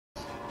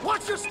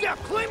Watch your step!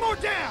 Claymore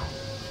down!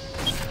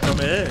 Come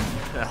in. Get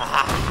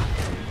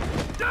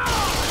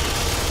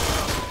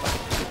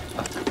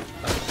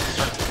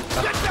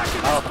back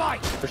in this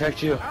fight!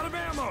 Protect you. Out of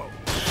ammo!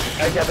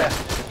 I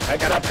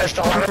got a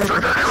pistol.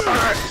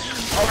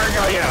 Oh my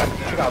god, yeah.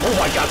 Oh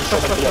my god, there's so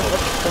many of them.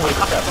 Holy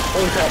crap.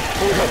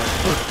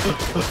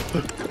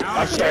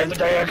 I'm scared the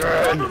day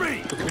again. Cover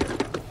me!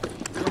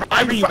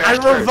 I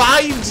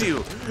revived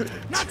you.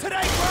 Not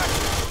today, Bert!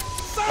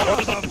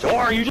 Close the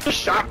door, you just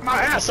shot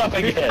my ass up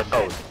again.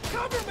 Oh,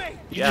 Cover me!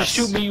 you just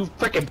shoot me, you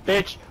frickin'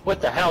 bitch.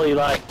 What the hell,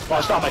 Eli?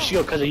 Lost all my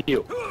shield because of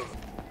you.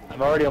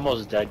 I'm already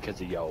almost dead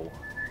because of yo.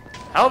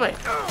 Help me.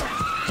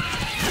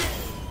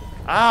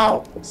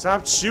 Ow!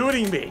 Stop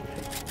shooting me.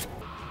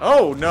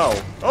 Oh no.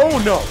 Oh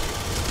no.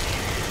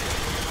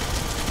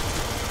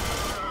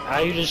 Now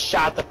you just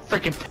shot the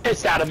frickin'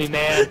 piss out of me,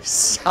 man.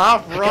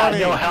 Stop I running.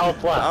 got no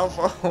health left.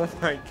 Oh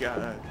my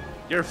god.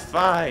 You're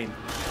fine.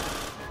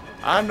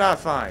 I'm not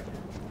fine.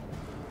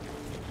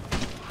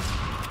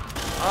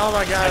 Oh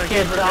my god, I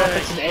can't tell if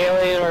it's an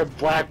alien or a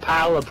black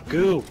pile of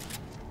goo.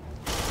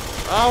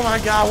 Oh my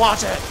god,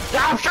 watch it!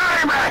 Stop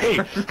shooting me!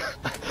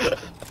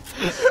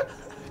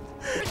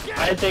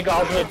 I think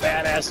Ultimate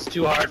Badass is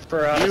too hard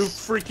for us. You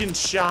freaking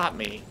shot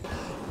me.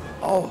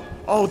 Oh,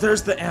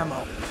 there's the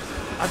ammo.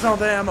 I found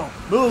the ammo.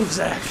 Move,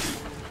 Zach.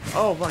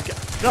 Oh my god.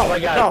 No, Oh my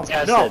god,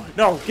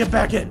 no, get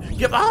back in.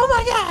 Oh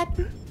my god.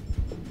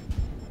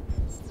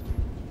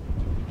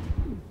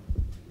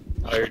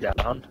 Oh, you're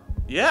down?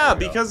 Yeah,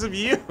 because of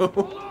you.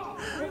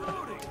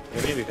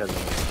 Maybe because of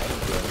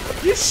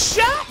me. You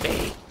shot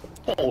me.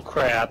 Oh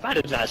crap, I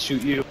did not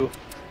shoot you.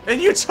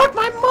 And you took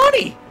my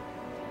money.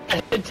 I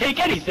didn't take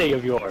anything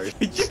of yours.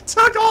 You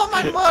took all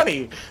my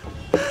money.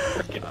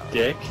 Frickin'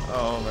 dick.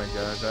 Oh my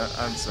god,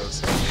 I'm so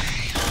sorry.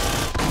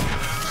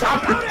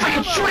 Stop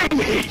freaking shooting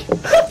me!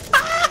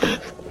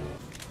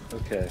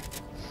 Okay.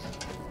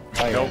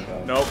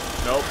 Nope.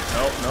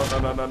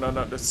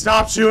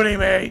 Stop shooting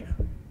me!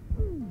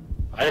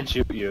 I didn't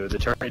shoot you, the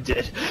turret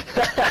did.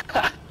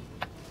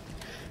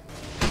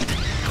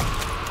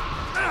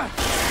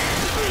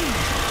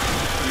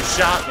 You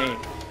shot me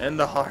in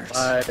the heart.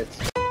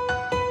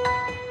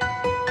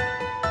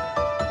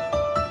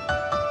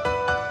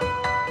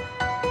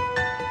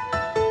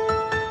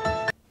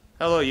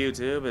 Hello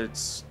YouTube,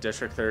 it's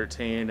District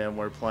 13 and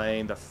we're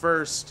playing the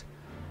first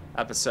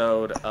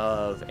episode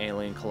of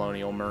Alien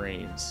Colonial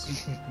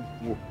Marines.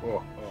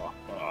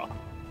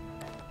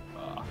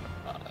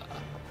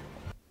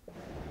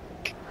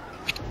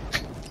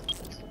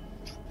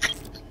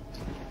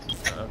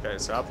 Okay,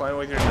 stop playing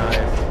with your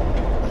knife.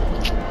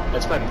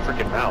 That's my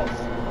freaking mouth.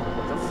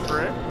 What the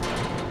frick?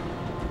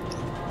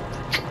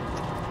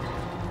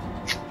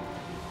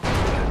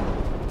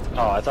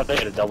 Oh, I thought they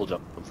had a double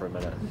jump for a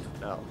minute.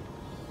 No.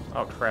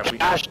 Oh crap, we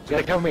Gosh, you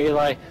gotta come here,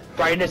 Eli.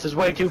 Brightness is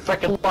way too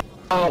freaking low.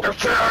 I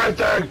can't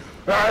anything.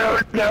 I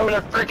don't know the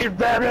freaking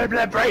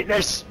blah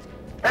brightness.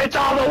 It's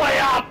all the way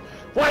up.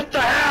 What the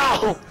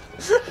hell?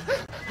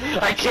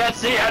 I can't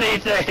see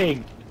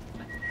anything.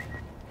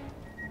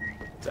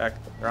 Zach,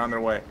 they're on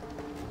their way.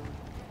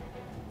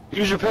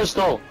 Use your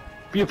pistol.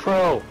 Be a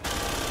pro.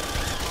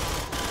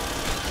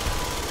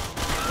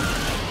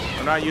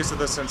 I'm not used to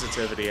this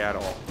sensitivity at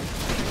all.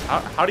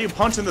 How do you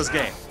punch in this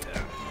game?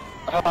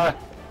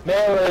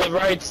 Man with the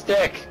right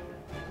stick.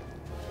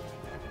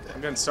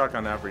 I'm getting stuck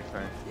on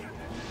everything.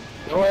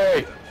 Don't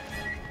worry.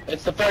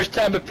 It's the first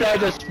time we played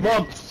this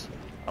months.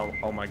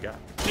 Oh my god.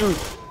 Dude,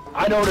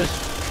 I noticed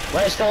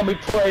last time we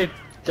played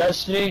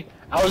Destiny,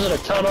 I was in a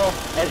tunnel,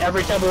 and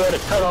every time we were in a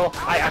tunnel,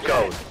 I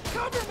echoed.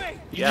 Cover me!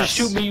 You just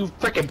shoot me, you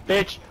frickin'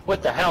 bitch.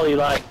 What the hell,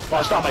 Eli?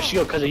 Lost all my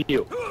shield because of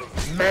you.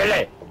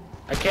 Melee.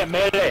 I can't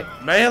melee.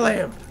 Melee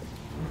him!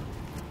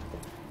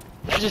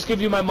 Did I just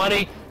give you my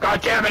money?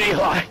 God damn it,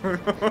 Eli!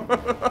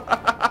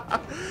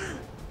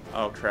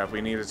 Oh crap,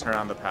 we need to turn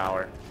on the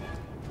power.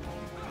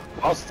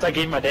 I'll I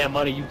gave you my damn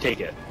money, you take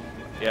it.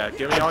 Yeah,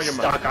 give me all your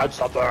money. Stuck on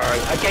something.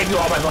 I gave you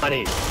all my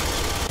money.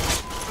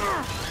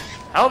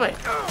 Help me!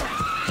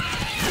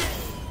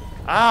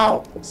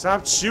 Ow!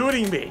 Stop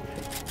shooting me!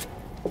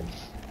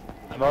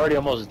 I'm already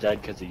almost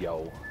dead because of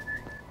yo.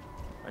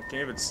 I can't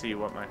even see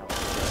what my health is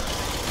at.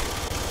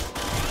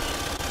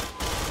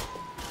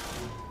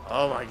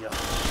 Oh my god.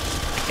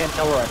 I can't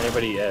tell where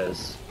anybody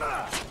is.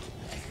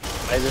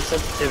 The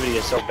sensitivity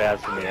is so bad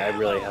for me, I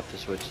really have to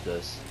switch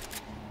this.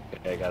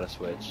 Okay, I gotta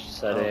switch.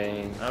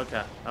 Setting.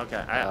 Okay.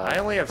 I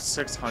only have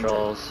 600.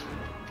 Controls.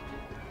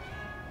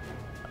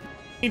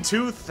 I need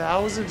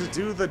 2,000 to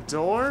do the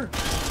door?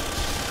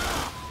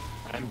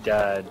 I'm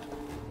dead.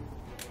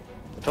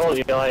 I told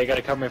you, Eli, you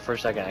gotta come here for a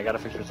second. I gotta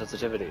fix your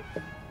sensitivity.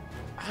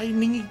 I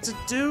need to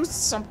do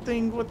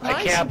something with my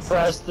I can't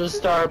press the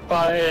start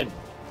button.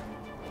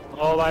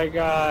 Oh my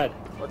god.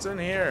 What's in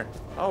here?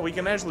 Oh, we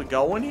can actually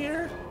go in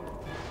here?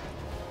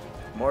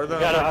 More than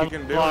You what gotta we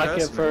can do unlock in it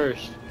this.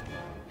 first.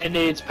 It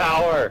needs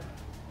power.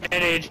 It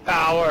needs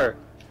power.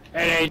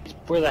 It needs...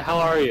 Where the hell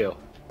are you?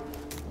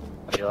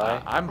 Eli?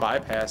 I'm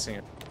bypassing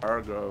a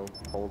cargo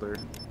holder.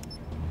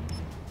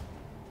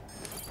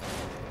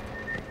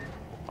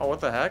 Oh, what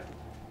the heck?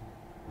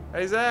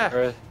 Hey, Zach.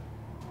 There are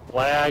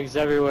flags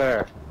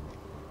everywhere.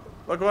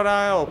 Look what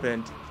I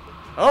opened.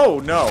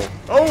 Oh, no.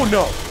 Oh,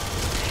 no.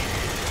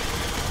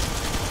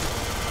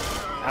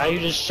 Now you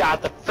just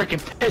shot the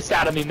freaking piss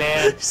out of me,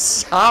 man.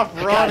 Stop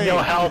I got running. no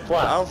health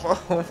left.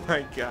 Oh,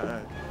 my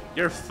God.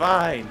 You're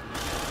fine.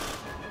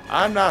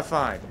 I'm not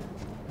fine.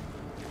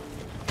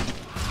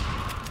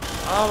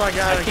 Oh, my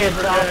God. I can't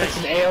tell if it's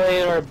an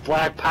alien or a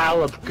black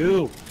pile of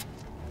goo.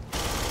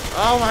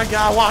 Oh, my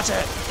God. Watch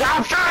it.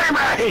 Stop shooting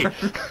me!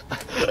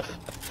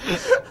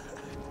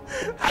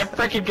 I'm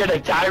freaking gonna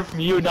die from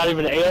you, not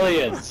even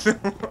aliens.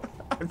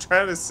 I'm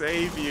trying to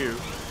save you.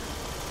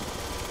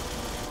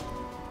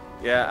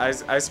 Yeah,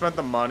 I spent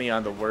the money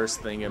on the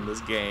worst thing in this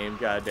game.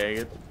 God dang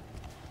it.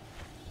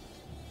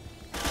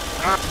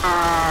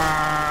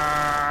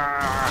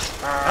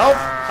 Help!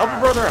 Help a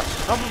brother up!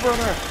 Help a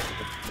brother up!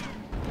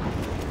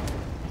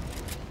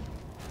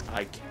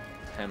 I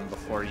killed him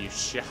before you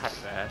shot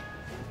that.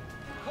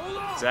 Hold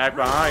on. Zach,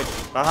 behind!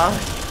 Behind!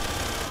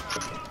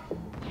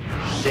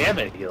 Damn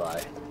it,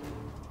 Eli.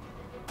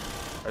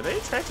 Are they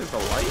attracted to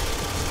light?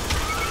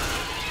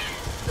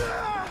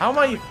 How am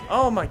I?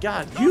 Oh my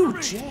God! You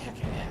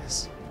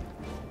jackass!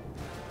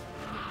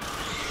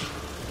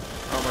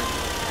 Oh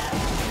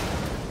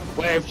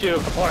my. Wave 2,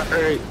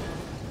 complete.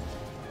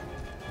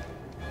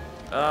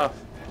 How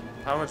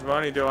much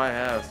money do I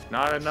have?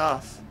 Not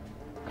enough.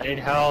 I need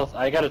health.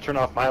 I gotta turn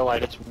off my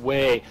light. It's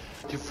way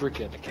too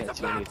freaking. I can't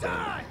see anything.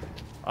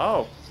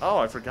 Oh,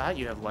 I forgot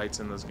you have lights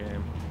in this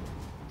game.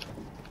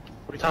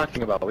 What are you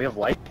talking about? We have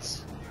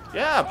lights?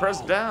 Yeah,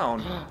 press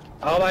down.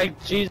 Oh my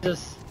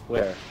Jesus.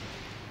 Where?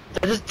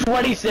 Just do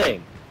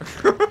anything.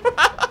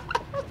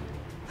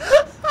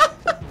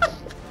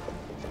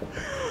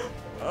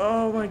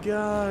 Oh my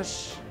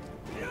gosh.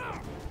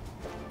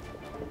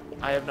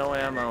 I have no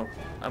ammo.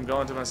 I'm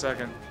going to my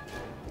second.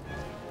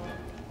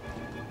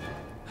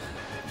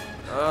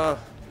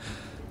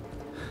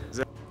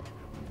 Zach,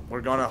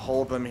 we're gonna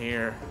hold them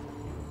here.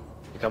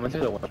 You're coming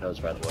through the windows,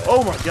 by the way.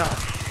 Oh my God.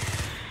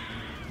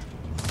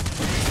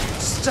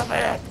 Stop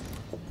it!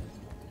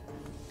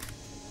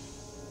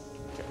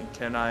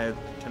 Can I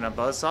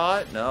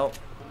buzzsaw it? No.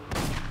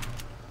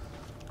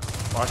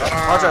 Watch it!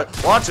 Watch it!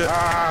 Watch it!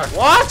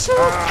 Watch it!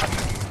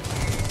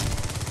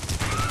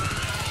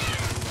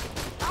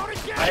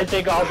 I didn't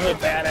think Ultimate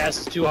Badass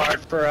is too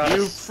hard for us.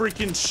 You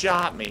freaking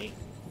shot me!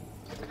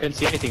 I couldn't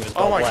see anything. It was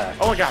Oh all my! black.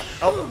 Oh my God!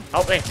 Oh!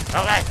 Help me!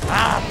 Help me!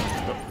 Ah!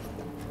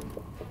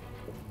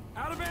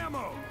 Out of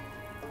ammo.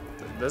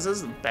 This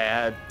is a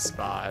bad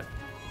spot.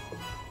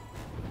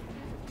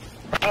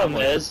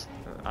 Problem is,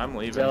 I'm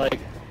leaving. they're like,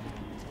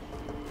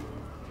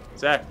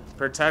 Zach,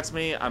 protect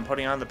me. I'm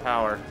putting on the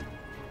power.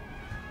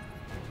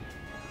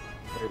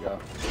 there you go.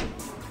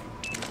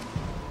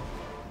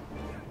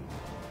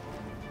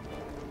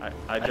 I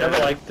I never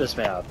liked this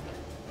map.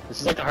 This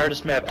is like the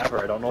hardest map ever.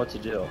 I don't know what to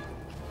do.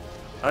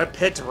 I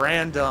picked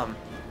random.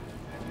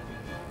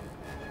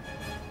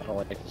 I don't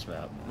like this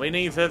map. We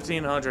need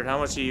 1,500. How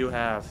much do you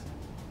have?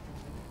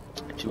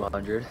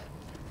 200.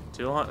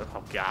 200.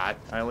 Oh God,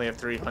 I only have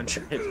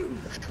 300.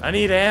 I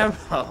need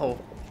ammo.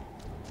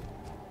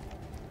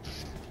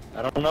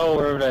 I don't know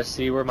where to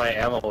see where my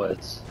ammo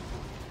is.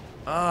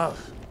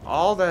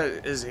 All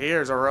that is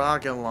here is a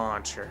rocket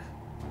launcher.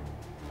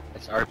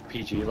 It's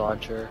RPG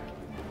launcher.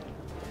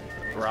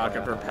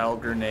 Rocket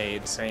propelled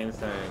grenade, same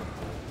thing.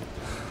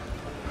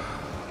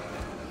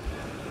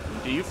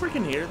 Do you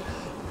freaking hear that?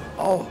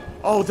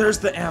 Oh, there's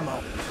the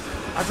ammo.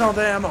 I found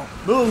the ammo.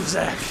 Move,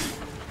 Zach.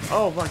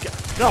 Oh my God.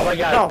 No, Oh my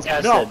God,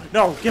 it's no, acid.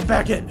 no, get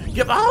back in.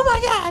 Oh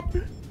my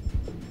God.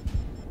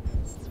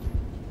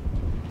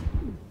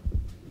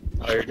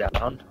 Oh, you're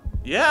down?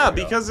 Yeah,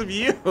 because of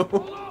you.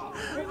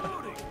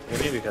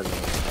 Maybe because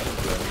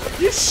of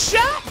me. You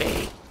shot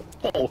me.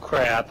 Oh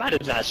crap, I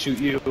did not shoot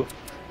you.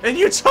 And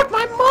you took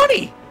my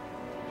money.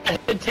 I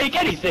didn't take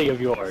anything of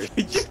yours.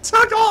 You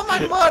took all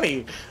my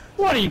money.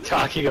 What are you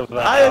talking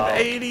about? I have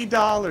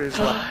 $80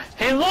 left.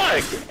 Hey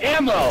look!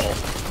 Ammo!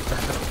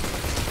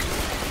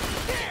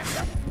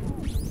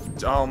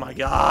 Oh my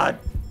God.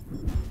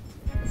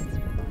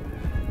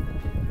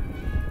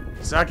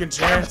 Second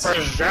chance.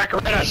 For Zach,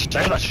 we're gonna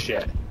say the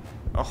shit.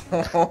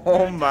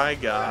 Oh my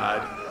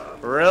God.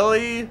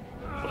 Really?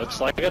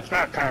 Looks like it's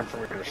not time for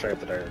me to save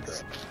the day.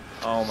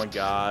 Oh my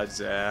God,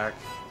 Zach.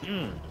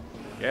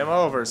 Game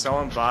over.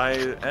 Someone buy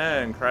it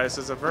and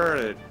crisis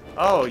averted.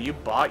 Oh, you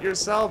bought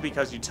yourself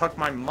because you took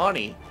my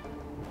money.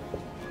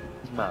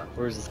 Come on,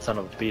 where's the son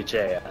of a bitch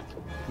at?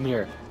 Come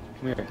here.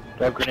 Come here.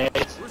 Do I have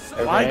grenades?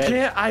 Why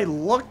can't I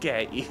look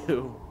at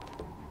you?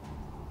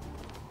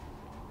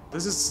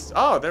 This is...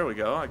 Oh, there we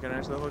go. I can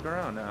actually look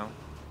around now.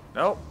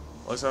 Nope.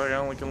 Looks like I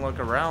only can look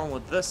around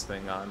with this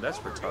thing on. That's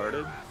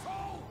retarded.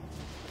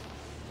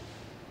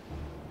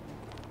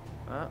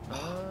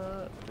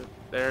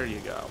 There you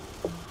go.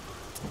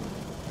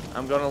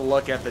 I'm gonna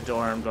look at the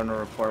door. I'm gonna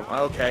report.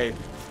 Okay.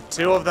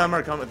 2 of them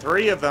are coming.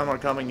 3 of them are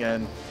coming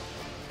in.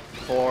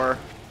 4.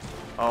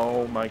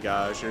 Oh my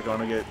gosh. You're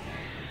gonna get...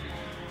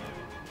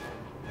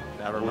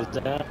 Never What mind.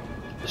 was that?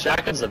 The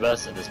shotgun's the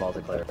best in this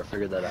multiplayer. I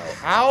figured that out.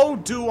 How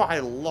do I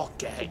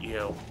look at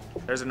you?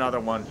 There's another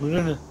one.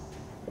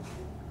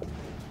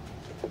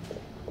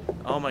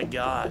 Oh my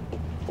god.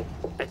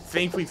 I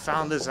think we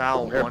found this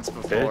out Here, once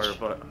before, bitch.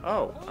 but...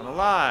 Oh, I'm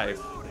alive.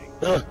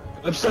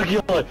 I'm stuck in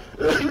line.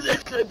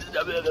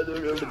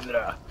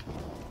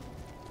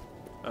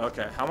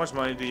 Okay, how much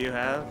money do you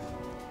have?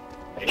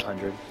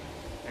 800.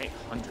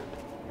 800.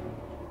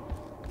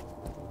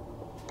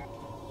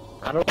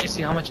 How do I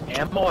see how much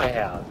ammo I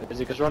have? Is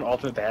it because we're on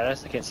Ultimate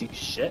Badass? I can't see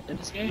shit in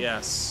this game?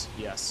 Yes,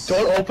 yes.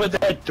 Don't open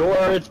that door,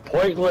 it's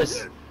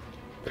pointless.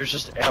 There's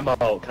just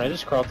ammo. Can I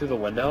just crawl through the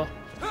window?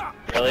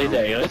 Really? The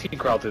aliens can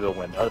crawl through the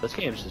window? This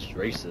game's just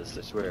racist,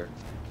 I swear.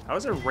 How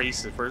is it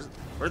racist?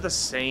 We're the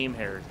same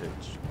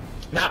heritage.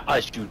 Not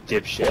us, you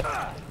dipshit.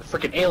 The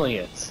freaking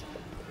aliens.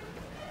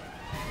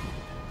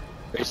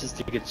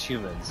 Racist against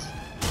humans.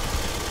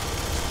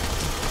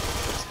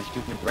 It's the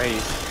human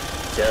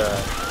race.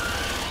 Duh.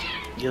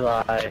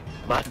 Eli,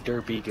 my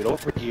derpy, get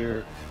over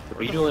here. What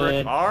are you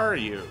doing? Where are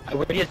you?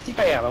 Where do you think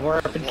I am?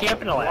 I've been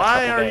camping the last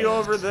Why couple are you days.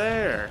 over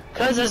there?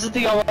 Cause this is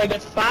the only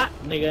good spot,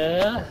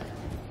 nigga.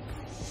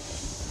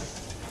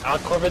 I'll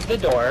cover the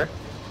door.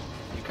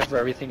 You cover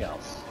everything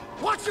else.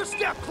 Watch your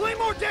step!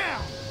 Claymore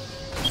down!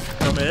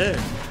 Come in.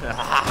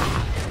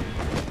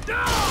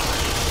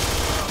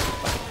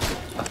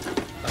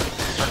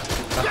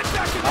 Get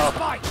back in this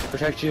fight!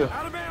 Protect you.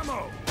 Out of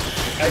ammo!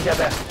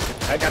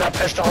 I got a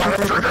pistol.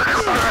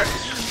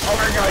 Oh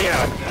my god,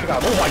 yeah.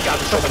 Oh my god,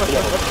 there's so many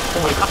of them.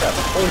 Holy crap.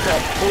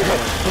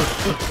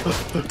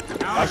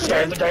 I'm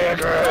scared the day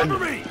again. Cover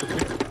me!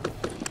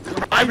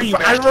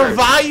 I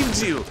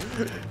revived you!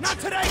 Not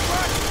today,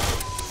 Bud!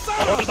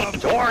 Close the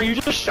door, you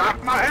just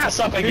shot my ass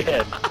up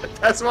again.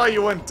 That's why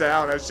you went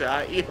down, I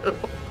shot you.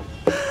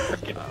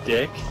 Freaking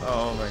dick.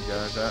 Oh my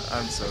god,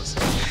 I'm so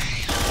sorry.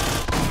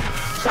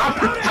 Stop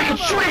freaking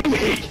shooting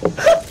me!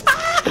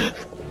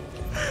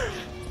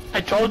 I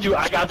told you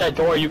I got that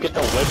door, you get the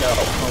window.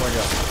 Oh my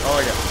god, oh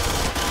my god.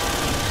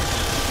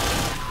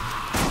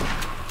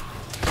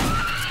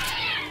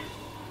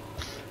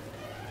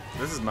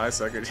 This is my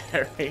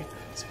secretary.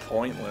 It's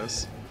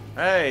pointless.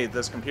 Hey,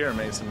 this computer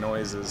made some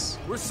noises.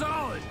 We're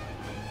solid!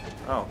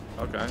 Oh,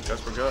 okay,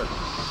 guess we're good.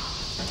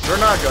 We're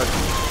not good.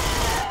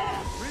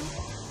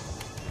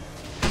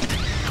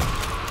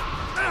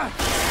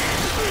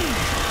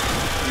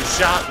 You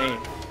shot me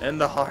in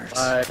the heart.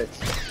 Oh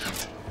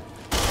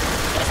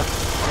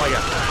my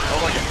god. Oh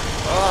my god.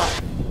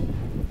 Oh.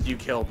 You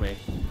killed me.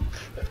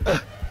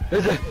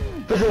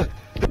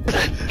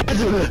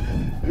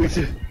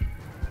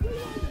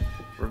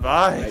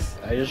 Revive.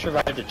 I just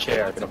revived a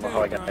chair. I don't know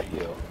how I got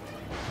you.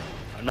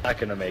 I'm not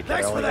gonna make it.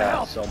 Thanks I for only the got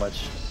help. so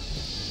much.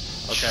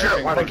 Okay, I Sure,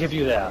 think why'd I we're- give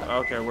you that?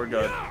 Okay, we're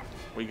good.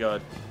 We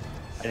good.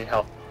 I need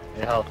help. I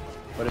need help.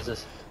 What is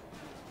this?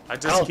 I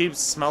just Help. keep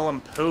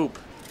smelling poop.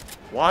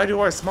 Why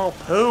do I smell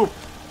poop?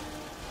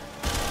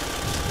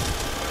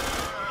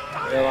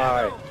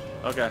 Eli,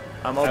 Okay,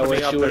 I'm I opening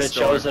wish up you would this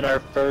have door. chosen our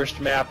first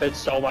map. It's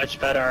so much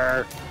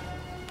better.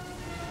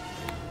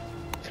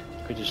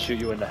 Could just shoot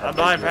you in the head.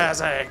 I'm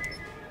bypassing.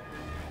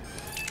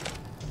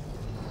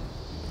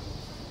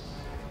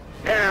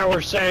 Yeah,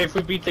 we're safe.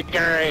 We beat the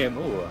game.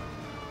 Ooh.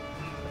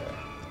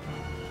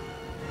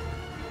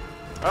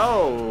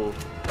 Oh,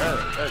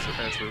 that's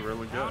actually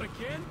really Out good.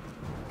 again?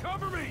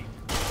 Cover me!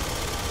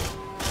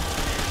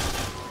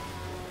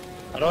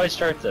 How do I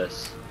start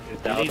this? You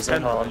need 1,000?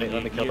 10. Hold on, let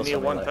me You kill need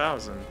somebody.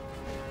 1,000.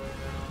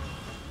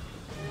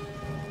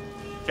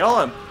 Kill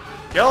him!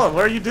 Kill him!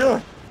 What are you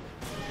doing?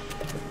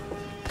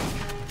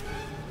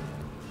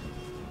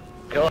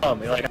 Kill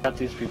him. Eli, I got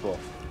these people.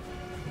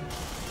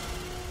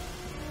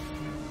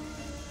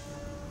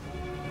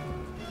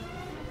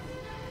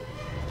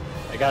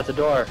 I got the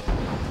door.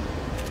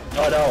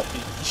 No, I don't.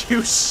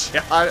 You shot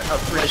a Am I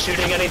freaking...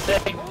 shooting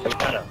anything? I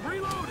got him.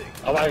 Reloading!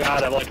 Oh my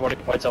god, I'm like 20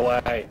 points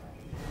away.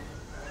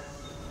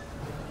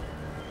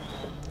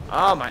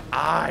 Oh, my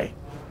eye.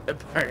 It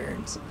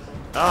burns.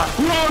 Ah,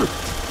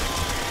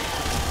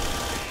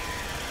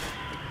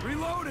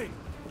 Reloading!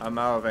 I'm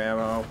out of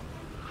ammo.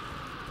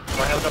 Do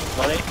I have enough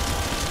money?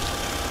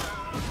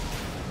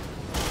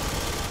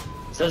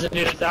 It says it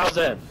need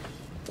 1,000.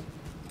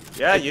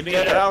 Yeah, you need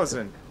Get it.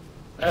 1,000.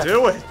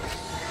 Do it!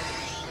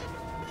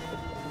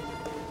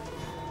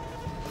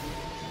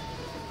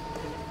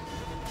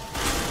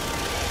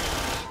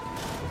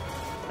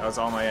 That was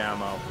all my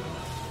ammo.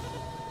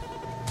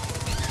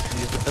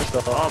 Use the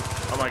pistol.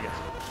 Oh my god.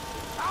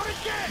 Out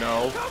again!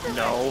 No, Cover me!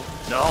 no,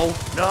 no,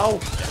 no!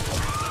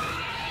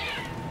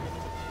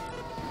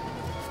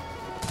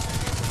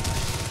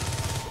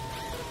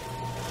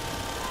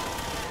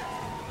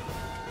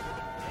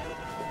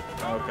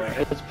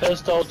 Okay. It's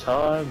pistol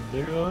time,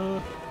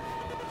 nigga.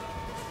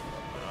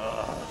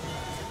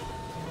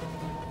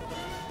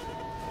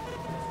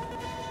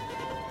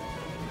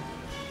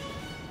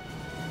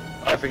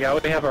 I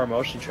forgot we have our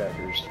motion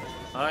trackers.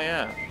 Oh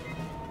yeah.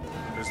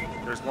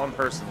 There's one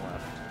person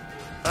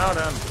left. Found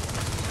him.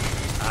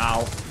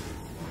 Ow.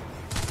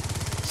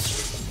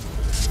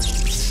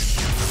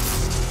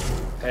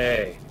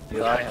 Hey,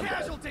 Eli, I'm dead.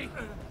 Casualty.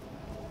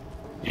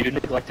 You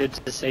neglected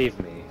to save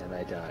me, and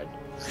I died.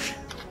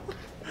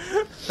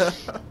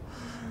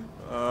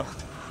 Ow!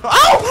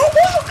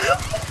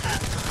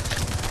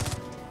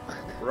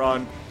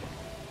 Run.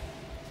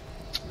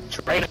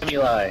 Train him,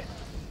 Eli.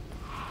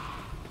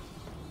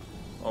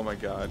 Oh my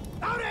god.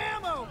 Out of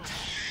ammo.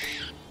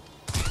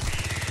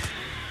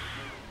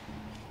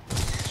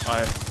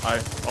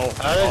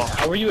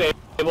 How were you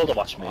able to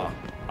watch me?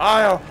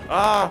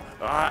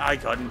 I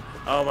couldn't.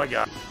 Oh my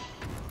god.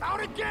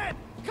 Out again.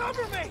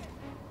 Cover me.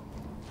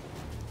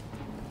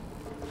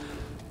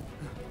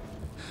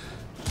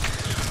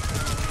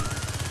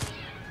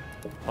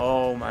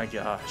 Oh my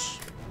gosh.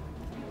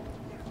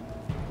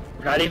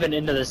 We're not even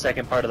into the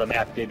second part of the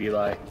map, did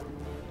Eli?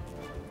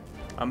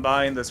 I'm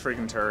buying this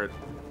freaking turret.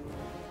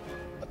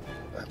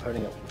 I'm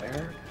putting it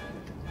where?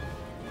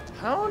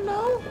 I don't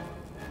know.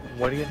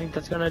 What do you think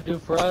that's gonna do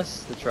for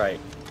us? That's right.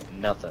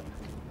 Nothing.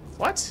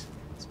 What?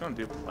 It's gonna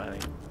do plenty.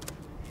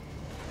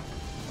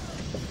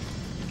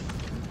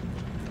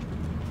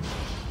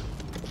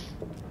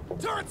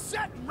 Turret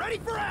set and ready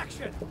for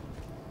action.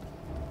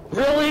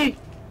 Really?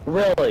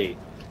 Really?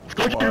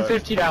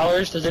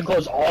 $250 doesn't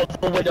close all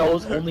the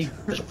windows, only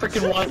this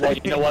freaking one? Well,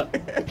 you know what?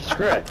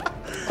 Screw it.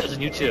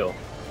 Closing you too.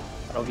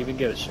 I don't even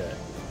give a shit.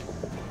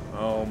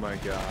 Oh my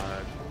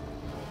god.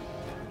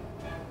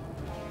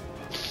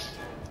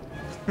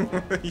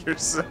 You're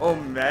so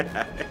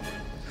mad.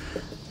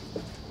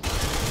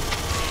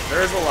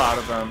 There's a lot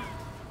of them.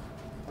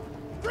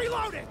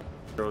 Reloading.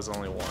 There was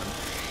only one.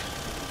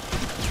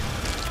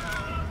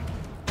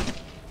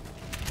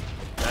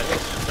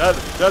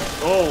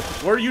 Oh,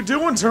 what are you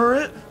doing,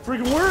 turret?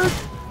 Freaking word!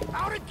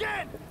 Out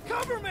again.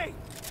 Cover me.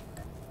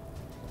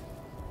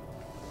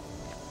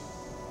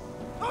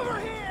 Over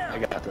here. I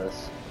got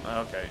this.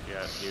 Okay,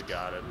 yeah, you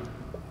got it.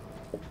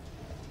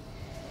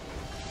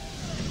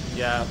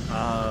 Yeah,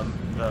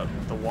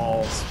 the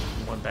walls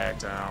went back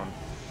down.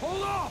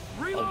 Hold off.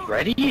 Reload.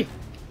 Already?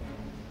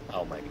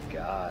 Oh my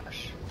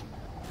gosh.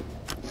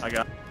 I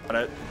got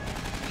it.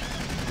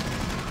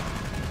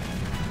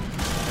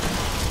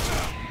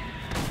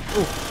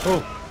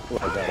 Oh, I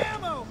got it.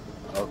 Ammo.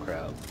 Oh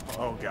crap.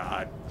 Oh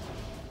god.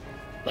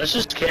 Let's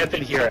just camp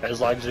in here as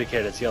long as we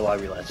can and see how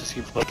long we last. Just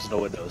keep closing the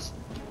windows.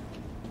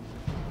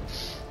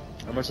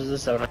 How much is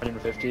this?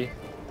 750?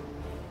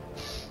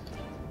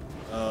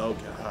 Oh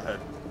god.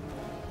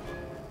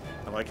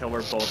 I like how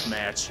we're both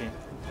matching.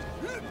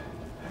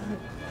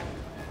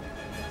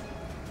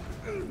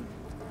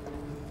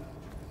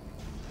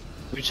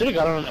 We should have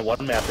got on that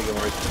one map again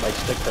where we could, like,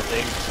 stick the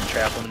things and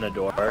trap them in the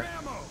door.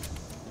 Ammo.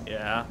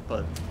 Yeah,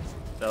 but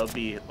that would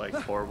be like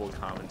horrible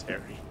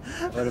commentary.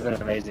 That would have been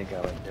an amazing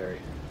commentary.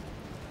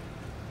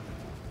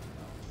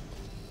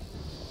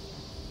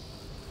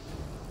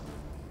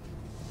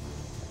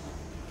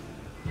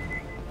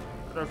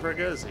 Where the frick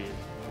is he?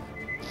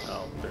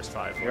 Oh, there's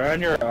 5 You're on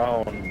your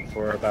own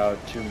for about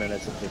 2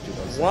 minutes and 51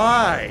 seconds.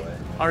 Why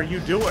are you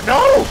doing?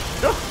 No!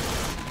 No!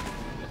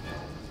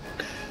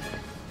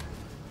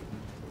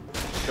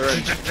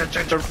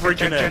 They're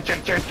freaking it.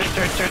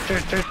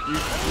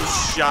 You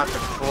shot the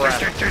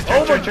crap.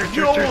 Oh my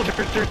god!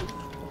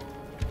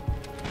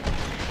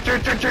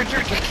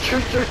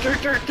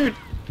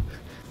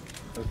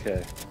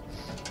 Okay.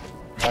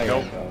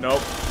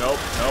 Nope.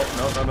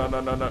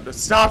 No.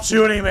 Stop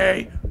shooting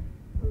me!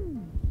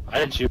 I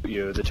didn't shoot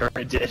you, the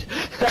turret did.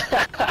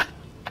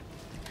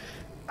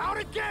 Out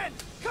again.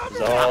 Cover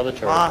It's all the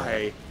turret.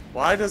 Why?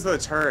 Why does the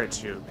turret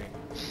shoot me?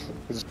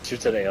 It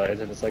shoots at aliens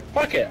and it's like,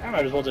 fuck it, I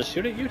might as well just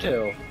shoot at you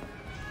two.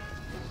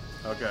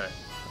 Okay.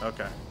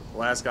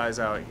 Last guy's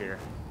out here.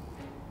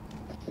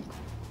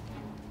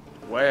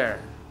 Where?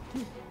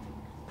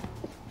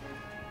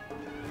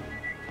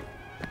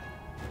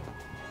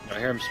 I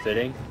hear him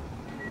spitting.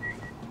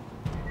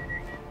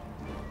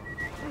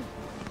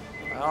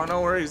 I don't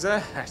know where he's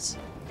at. Is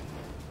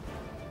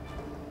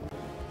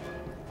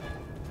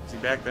he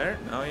back there?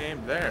 No, he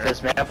ain't there.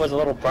 This map was a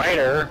little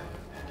brighter.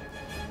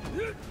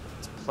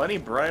 It's plenty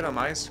bright on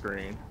my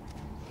screen.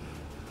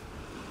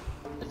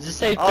 Did it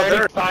say Oh,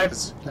 there it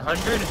is.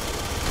 3,500?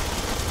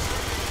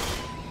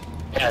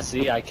 Yeah,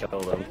 see, I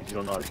killed him. You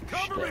don't know how to do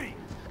Cover shit. me.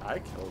 I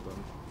killed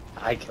him.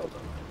 I killed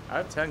him. I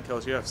have 10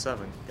 kills, you have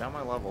 7. Got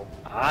my level.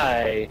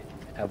 I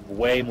have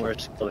way more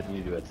skill than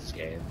you do at this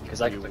game.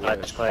 Because I can You play Clash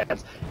wish. of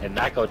Clans and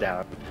not go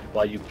down,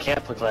 while you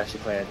can't play Clash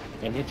of Clans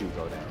and you do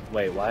go down.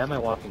 Wait, why am I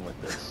walking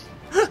with this?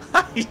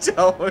 I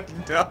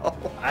don't know.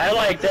 I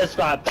like this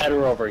spot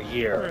better over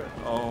here.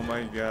 Oh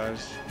my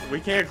gosh.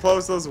 We can't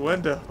close those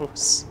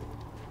windows.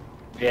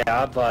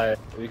 Yeah, but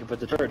we can put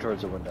the turret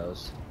towards the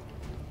windows.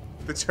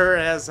 The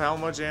turret has how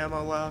much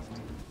ammo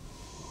left?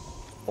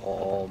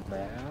 Oh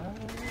man.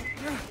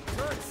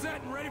 Turret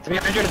set and ready for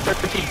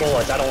 313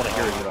 bullets, I don't want to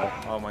hear you though.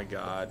 Oh my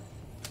god.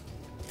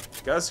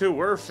 Guess who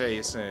we're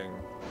facing?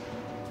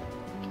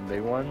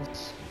 Big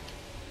ones?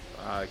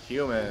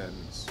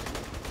 Humans.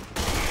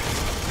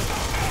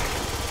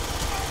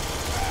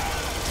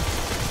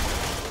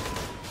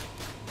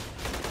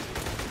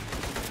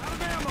 out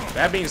of ammo.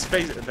 That means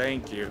face.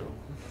 Thank you.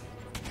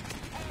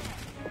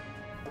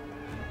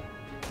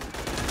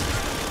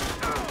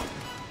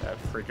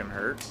 freaking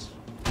hurts.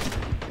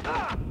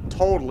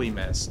 Totally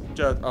missed.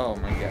 Just, oh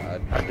my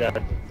god. I'm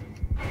dead.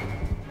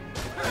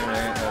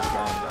 Alright, that's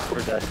gone down.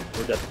 We're dead.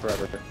 We're dead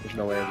forever. There's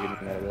no way of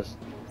getting out of this.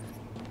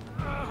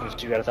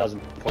 Unless you got 1,000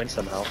 points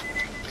somehow.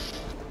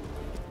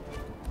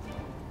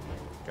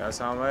 Guess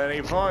how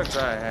many points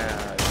I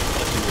had.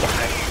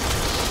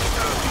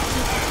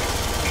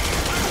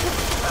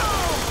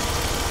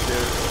 Dude,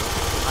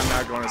 I'm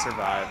not going to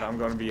survive. I'm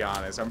going to be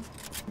honest. I'm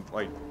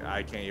like,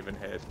 I can't even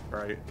hit,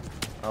 right?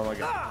 Oh my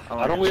god. Oh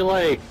my Why don't god. we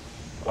like...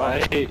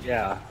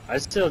 yeah, I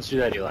still do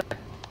that, Eli.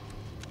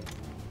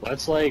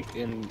 Let's like,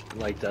 in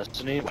like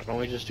Destiny, why don't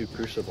we just do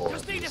Crucible?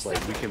 And just like,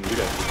 we can mute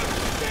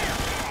everything. Damn!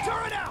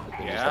 Turn it out! Like,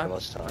 we just Yeah, have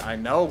less time. I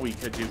know we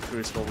could do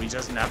Crucible. We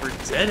just never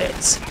did it. I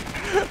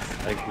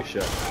think we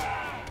should.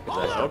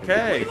 'Cause I think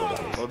Okay, we can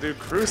do it. we'll do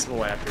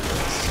Crucible after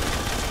this.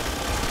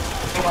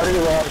 Come on,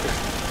 Eli.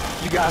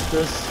 You got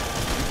this.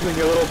 You and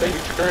your little baby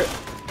turret.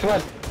 Come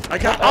on. I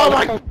got. Oh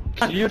my God.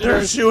 god! You They're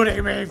turn.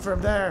 shooting me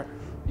from there.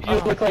 You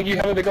look like you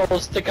have a big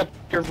old stick up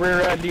your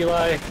rear end,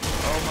 Eli.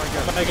 Oh my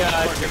god. Oh my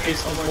god, your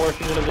face is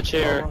morphing into the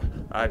chair.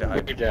 I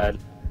died. You're dead.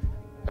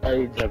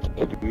 I dead.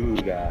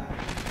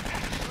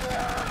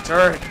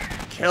 Turret,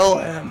 kill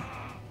him.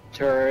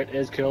 Turret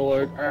is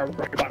killing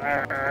everybody.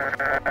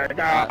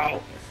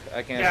 No.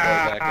 I can't go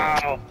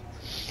back No.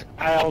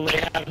 I only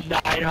have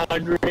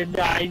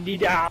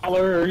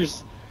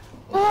 $990.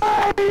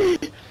 Why?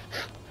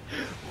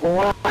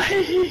 Why?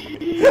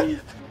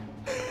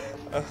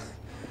 in.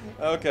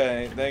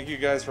 Okay, thank you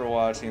guys for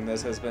watching.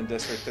 This has been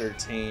District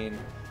 13.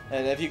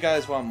 And if you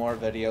guys want more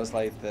videos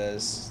like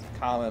this,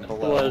 comment It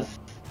below. was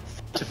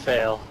to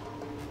fail.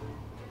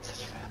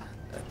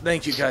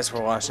 Thank you guys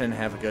for watching.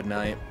 Have a good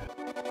night.